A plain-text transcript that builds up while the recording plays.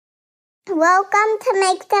Welcome to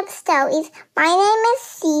Make Up Stories. My name is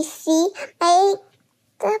Cece. Make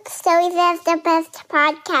Up Stories is the best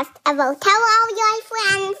podcast ever. Tell all your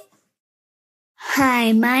friends.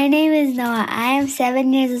 Hi, my name is Noah. I am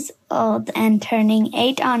 7 years old and turning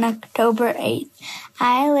 8 on October 8th.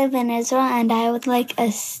 I live in Israel and I would like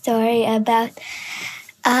a story about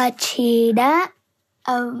a cheetah,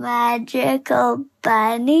 a magical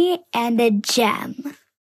bunny, and a gem.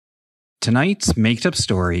 Tonight's Make Up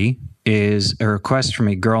Story is a request from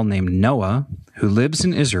a girl named Noah who lives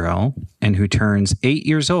in Israel and who turns 8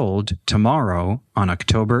 years old tomorrow on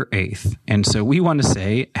October 8th. And so we want to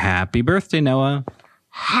say happy birthday, Noah.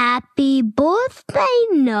 Happy birthday,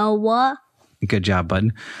 Noah. Good job,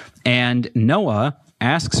 bud. And Noah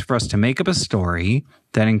asks for us to make up a story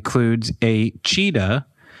that includes a cheetah,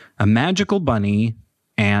 a magical bunny,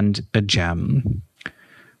 and a gem.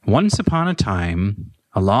 Once upon a time,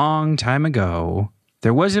 a long time ago,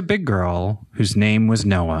 there was a big girl whose name was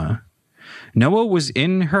Noah. Noah was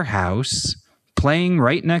in her house, playing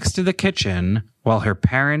right next to the kitchen while her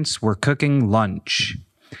parents were cooking lunch.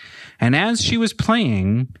 And as she was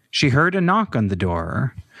playing, she heard a knock on the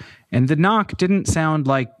door. And the knock didn't sound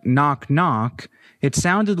like knock, knock. It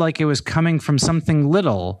sounded like it was coming from something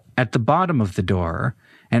little at the bottom of the door.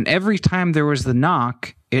 And every time there was the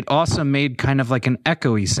knock, it also made kind of like an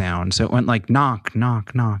echoey sound. So it went like knock,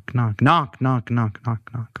 knock, knock, knock, knock, knock, knock, knock,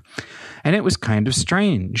 knock. And it was kind of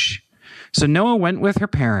strange. So Noah went with her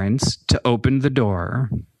parents to open the door.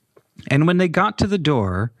 And when they got to the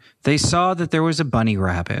door, they saw that there was a bunny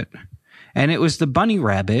rabbit. And it was the bunny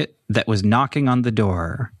rabbit that was knocking on the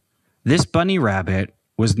door. This bunny rabbit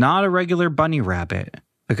was not a regular bunny rabbit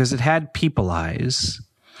because it had people eyes.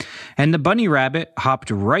 And the bunny rabbit hopped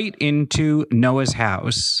right into Noah's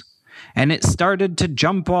house, and it started to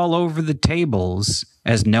jump all over the tables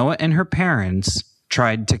as Noah and her parents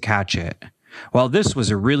tried to catch it. Well, this was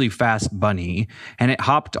a really fast bunny, and it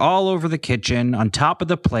hopped all over the kitchen, on top of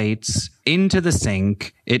the plates, into the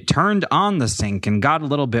sink. It turned on the sink and got a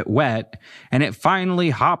little bit wet, and it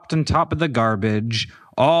finally hopped on top of the garbage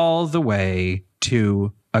all the way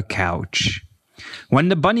to a couch. When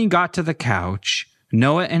the bunny got to the couch,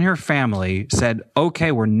 Noah and her family said,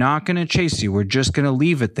 okay, we're not going to chase you. We're just going to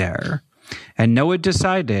leave it there. And Noah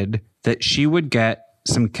decided that she would get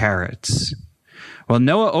some carrots. Well,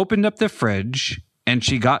 Noah opened up the fridge and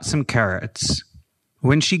she got some carrots.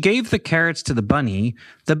 When she gave the carrots to the bunny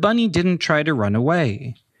didn't try to run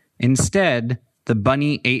away. Instead, the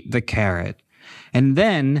bunny ate the carrot. And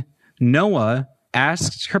then Noah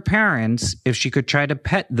asked her parents if she could try to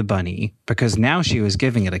pet the bunny because now she was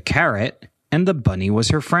giving it a carrot. And the bunny was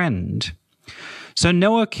her friend. So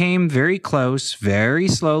Noah came very close, very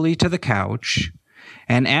slowly to the couch,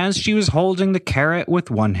 and as she was holding the carrot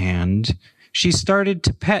with one hand, she started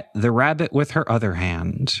to pet the rabbit with her other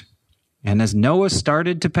hand. And as Noah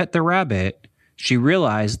started to pet the rabbit, she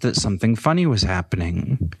realized that something funny was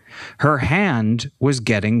happening. Her hand was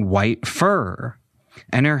getting white fur,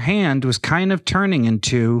 and her hand was kind of turning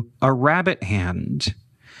into a rabbit hand.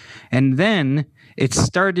 And then it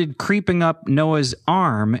started creeping up Noah's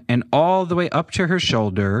arm and all the way up to her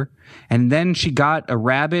shoulder. And then she got a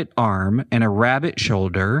rabbit arm and a rabbit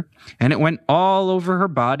shoulder. And it went all over her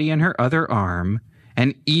body and her other arm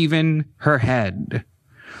and even her head.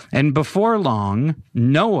 And before long,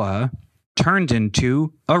 Noah turned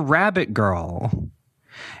into a rabbit girl.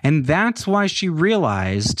 And that's why she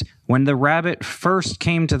realized when the rabbit first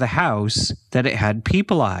came to the house that it had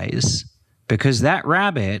people eyes. Because that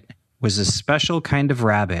rabbit was a special kind of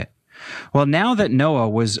rabbit. Well, now that Noah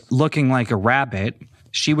was looking like a rabbit,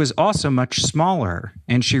 she was also much smaller,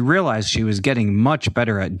 and she realized she was getting much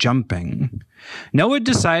better at jumping. Noah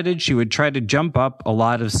decided she would try to jump up a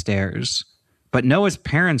lot of stairs, but Noah's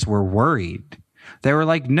parents were worried. They were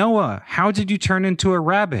like, Noah, how did you turn into a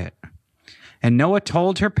rabbit? And Noah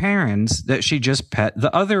told her parents that she just pet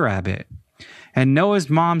the other rabbit. And Noah's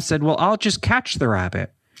mom said, well, I'll just catch the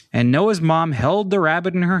rabbit. And Noah's mom held the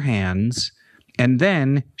rabbit in her hands, and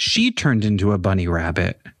then she turned into a bunny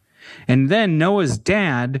rabbit. And then Noah's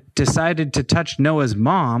dad decided to touch Noah's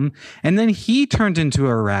mom, and then he turned into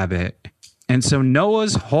a rabbit. And so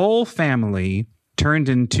Noah's whole family turned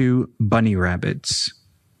into bunny rabbits.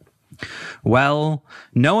 Well,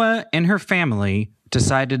 Noah and her family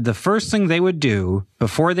decided the first thing they would do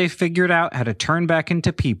before they figured out how to turn back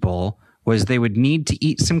into people was they would need to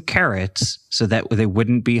eat some carrots so that they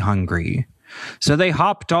wouldn't be hungry. So they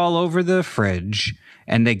hopped all over the fridge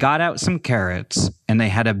and they got out some carrots and they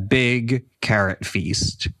had a big carrot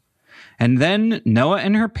feast. And then Noah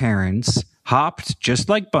and her parents hopped just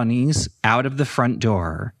like bunnies out of the front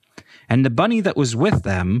door. And the bunny that was with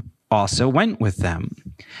them also went with them.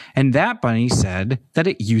 And that bunny said that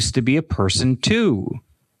it used to be a person too.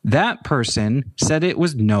 That person said it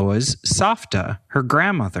was Noah's Safta, her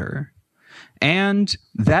grandmother. And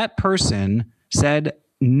that person said,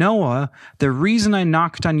 Noah, the reason I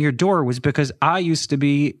knocked on your door was because I used to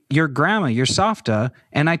be your grandma, your Safta,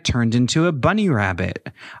 and I turned into a bunny rabbit.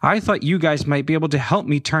 I thought you guys might be able to help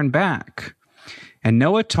me turn back. And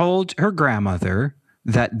Noah told her grandmother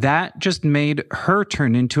that just made her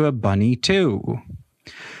turn into a bunny too.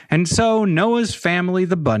 And so Noah's family,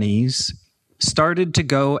 the bunnies, started to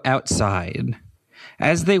go outside.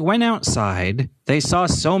 As they went outside, they saw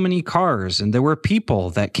so many cars, and there were people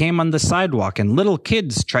that came on the sidewalk, and little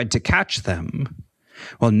kids tried to catch them.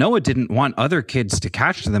 Well, Noah didn't want other kids to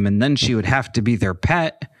catch them, and then she would have to be their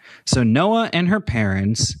pet. So Noah and her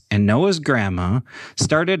parents and Noah's grandma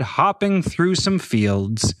started hopping through some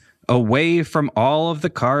fields away from all of the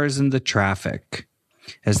cars and the traffic.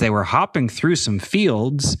 As they were hopping through some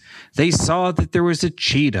fields, they saw that there was a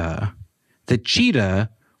cheetah. The cheetah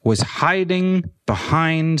was hiding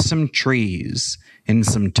behind some trees in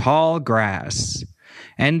some tall grass,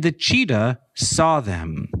 and the cheetah saw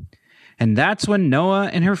them. And that's when Noah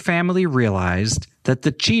and her family realized that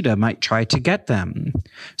the cheetah might try to get them.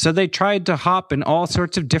 So they tried to hop in all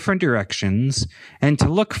sorts of different directions and to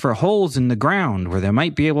look for holes in the ground where they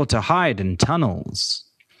might be able to hide in tunnels.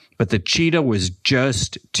 But the cheetah was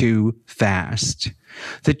just too fast.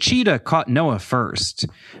 The cheetah caught Noah first,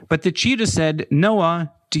 but the cheetah said,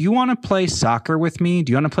 Noah, do you want to play soccer with me?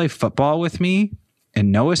 Do you want to play football with me?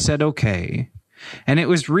 And Noah said, okay. And it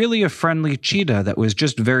was really a friendly cheetah that was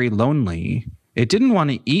just very lonely. It didn't want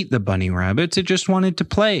to eat the bunny rabbits. It just wanted to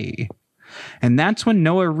play. And that's when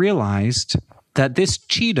Noah realized that this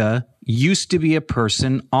cheetah used to be a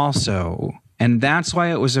person also. And that's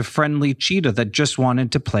why it was a friendly cheetah that just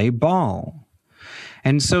wanted to play ball.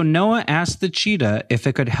 And so Noah asked the cheetah if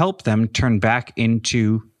it could help them turn back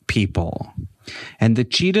into people. And the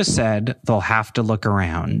cheetah said they'll have to look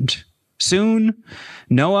around. Soon,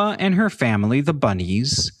 Noah and her family, the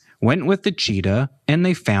bunnies, went with the cheetah and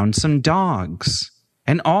they found some dogs.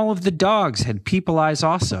 And all of the dogs had people eyes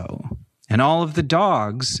also. And all of the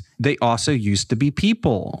dogs, they also used to be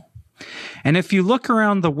people. And if you look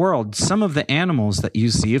around the world, some of the animals that you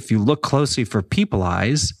see, if you look closely for people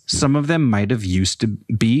eyes, some of them might have used to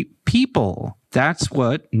be people. That's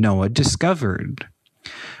what Noah discovered.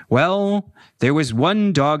 Well, there was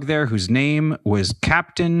one dog there whose name was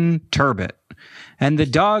Captain Turbot. And the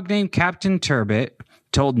dog named Captain Turbot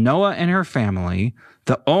told Noah and her family,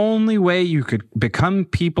 the only way you could become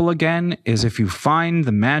people again is if you find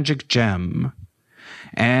the magic gem.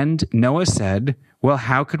 And Noah said, well,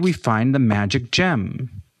 how could we find the magic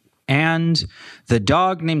gem? And the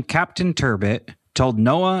dog named Captain Turbot told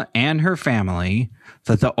Noah and her family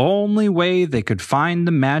that the only way they could find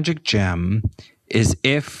the magic gem is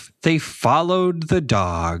if they followed the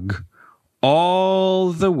dog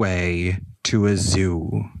all the way to a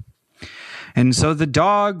zoo. And so the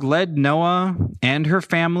dog led Noah and her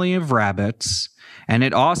family of rabbits, and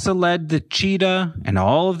it also led the cheetah and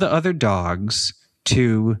all of the other dogs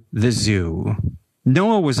to the zoo.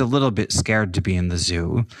 Noah was a little bit scared to be in the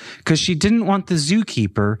zoo because she didn't want the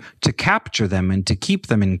zookeeper to capture them and to keep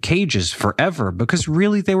them in cages forever because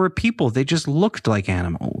really they were people. They just looked like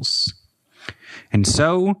animals. And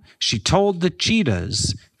so she told the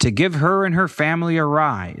cheetahs to give her and her family a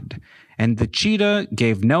ride. And the cheetah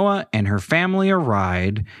gave Noah and her family a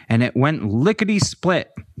ride, and it went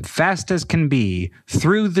lickety-split, fast as can be,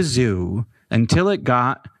 through the zoo until it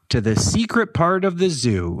got to the secret part of the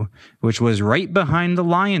zoo, which was right behind the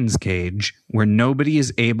lion's cage, where nobody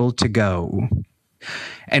is able to go.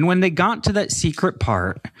 And when they got to that secret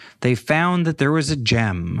part, they found that there was a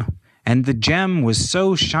gem, and the gem was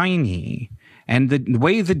so shiny. And the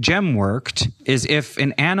way the gem worked is if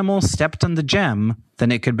an animal stepped on the gem,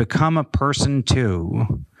 then it could become a person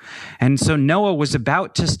too. And so Noah was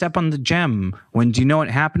about to step on the gem when, do you know what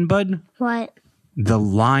happened, bud? What? The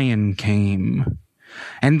lion came.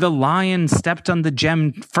 And the lion stepped on the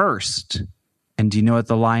gem first. And do you know what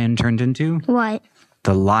the lion turned into? What?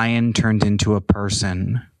 The lion turned into a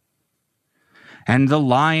person. And the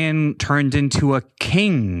lion turned into a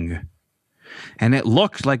king. And it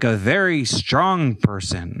looked like a very strong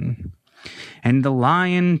person. And the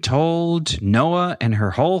lion told Noah and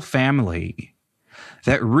her whole family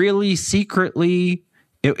that really secretly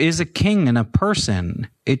it is a king and a person.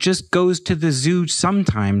 It just goes to the zoo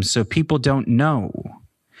sometimes so people don't know.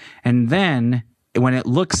 And then when it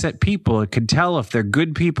looks at people, it could tell if they're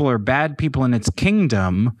good people or bad people in its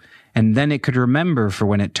kingdom. And then it could remember for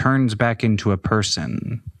when it turns back into a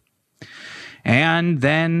person. And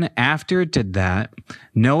then after it did that,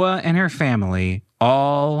 Noah and her family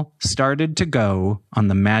all started to go on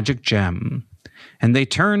the magic gem. And they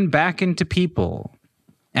turned back into people.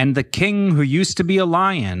 And the king, who used to be a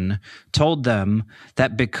lion, told them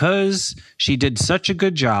that because she did such a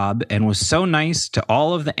good job and was so nice to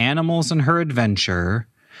all of the animals in her adventure,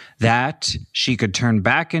 that she could turn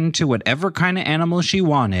back into whatever kind of animal she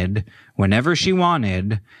wanted, whenever she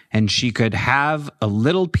wanted, and she could have a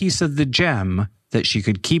little piece of the gem that she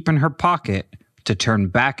could keep in her pocket to turn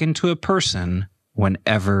back into a person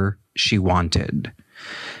whenever she wanted.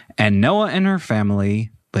 And Noah and her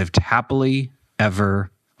family lived happily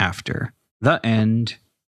ever after. The end.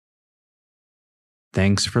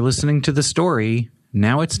 Thanks for listening to the story.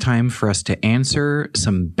 Now it's time for us to answer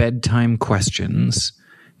some bedtime questions.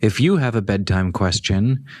 If you have a bedtime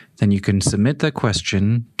question, then you can submit that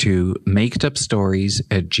question to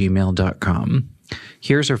makedupstories@gmail.com.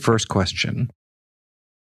 Here's our first question.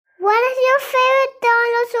 What is your favorite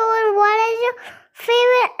dinosaur and what is your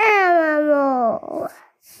favorite animal?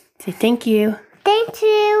 Say thank you. Thank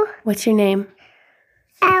you, What's your name?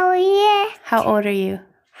 Elliot. How old are you?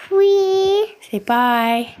 3. Say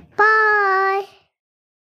bye. Bye.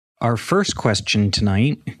 Our first question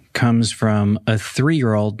tonight comes from a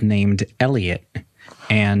 3-year-old named Elliot.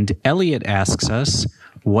 And Elliot asks us,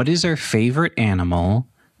 what is our favorite animal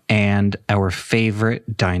and our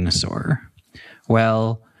favorite dinosaur?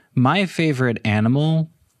 Well, my favorite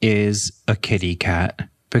animal is a kitty cat,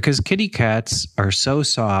 because kitty cats are so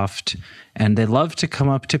soft and they love to come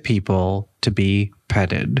up to people to be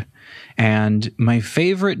petted. And my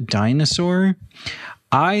favorite dinosaur,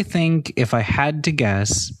 I think if I had to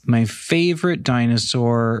guess, my favorite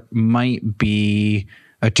dinosaur might be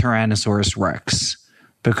a Tyrannosaurus Rex,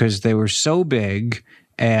 because they were so big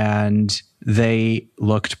and they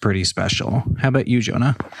looked pretty special. How about you,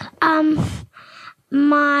 Jonah?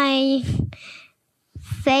 My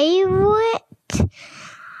favorite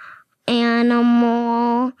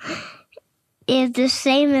animal is the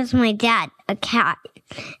same as my dad, a cat.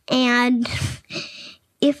 And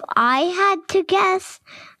if I had to guess,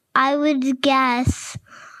 I would guess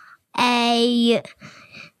a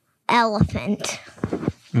elephant.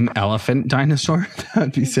 An elephant dinosaur?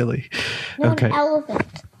 That'd be silly. No, Okay. An elephant.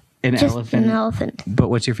 An Just elephant. an elephant. But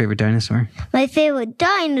what's your favorite dinosaur? My favorite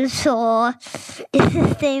dinosaur is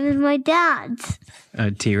the same as my dad's.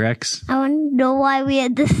 A T-Rex? I want to know why we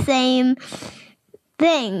had the same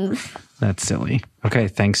things. That's silly. Okay,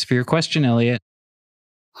 thanks for your question, Elliot.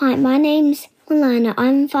 Hi, my name's Milana.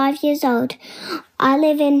 I'm 5 years old. I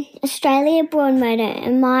live in Australia, Broadmeadow,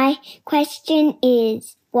 and my question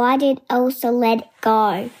is, why did Elsa let it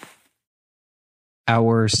go?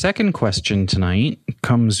 Our second question tonight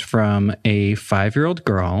comes from a 5-year-old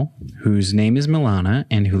girl whose name is Milana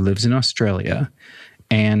and who lives in Australia.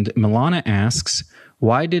 And Milana asks,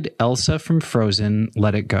 why did Elsa from Frozen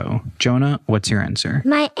let it go? Jonah, what's your answer?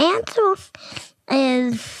 My answer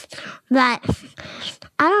is that,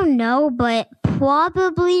 I don't know, but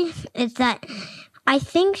probably it's that I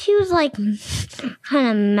think she was like kind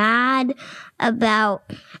of mad about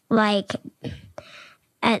like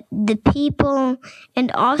at the people,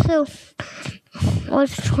 and also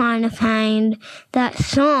was trying to find that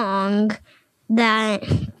song that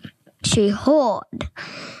she heard.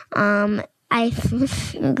 I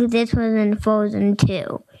think this was in Frozen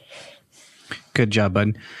 2. Good job,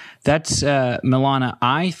 bud. That's Milana.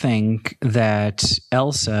 I think that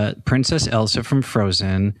Elsa, Princess Elsa from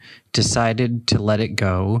Frozen, decided to let it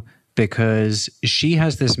go because she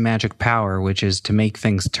has this magic power, which is to make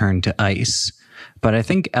things turn to ice. But I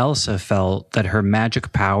think Elsa felt that her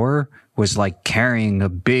magic power was like carrying a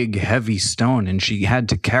big, heavy stone, and she had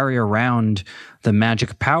to carry around the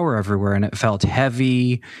magic power everywhere, and it felt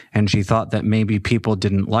heavy, and she thought that maybe people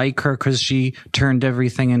didn't like her because she turned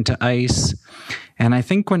everything into ice. And I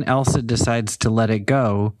think when Elsa decides to let it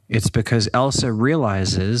go, it's because Elsa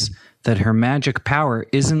realizes that her magic power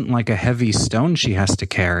isn't like a heavy stone she has to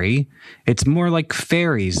carry. It's more like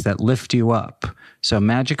fairies that lift you up. So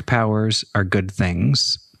magic powers are good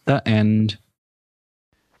things. The end.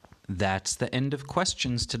 That's the end of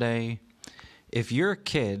questions today. If you're a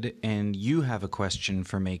kid and you have a question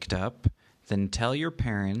for Maked Up, then tell your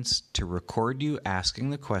parents to record you asking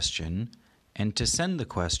the question and to send the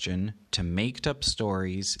question to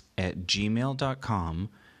makedupstories@gmail.com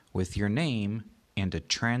with your name and a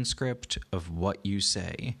transcript of what you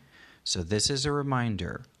say. So this is a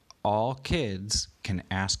reminder, all kids can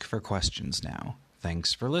ask for questions now.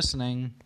 Thanks for listening.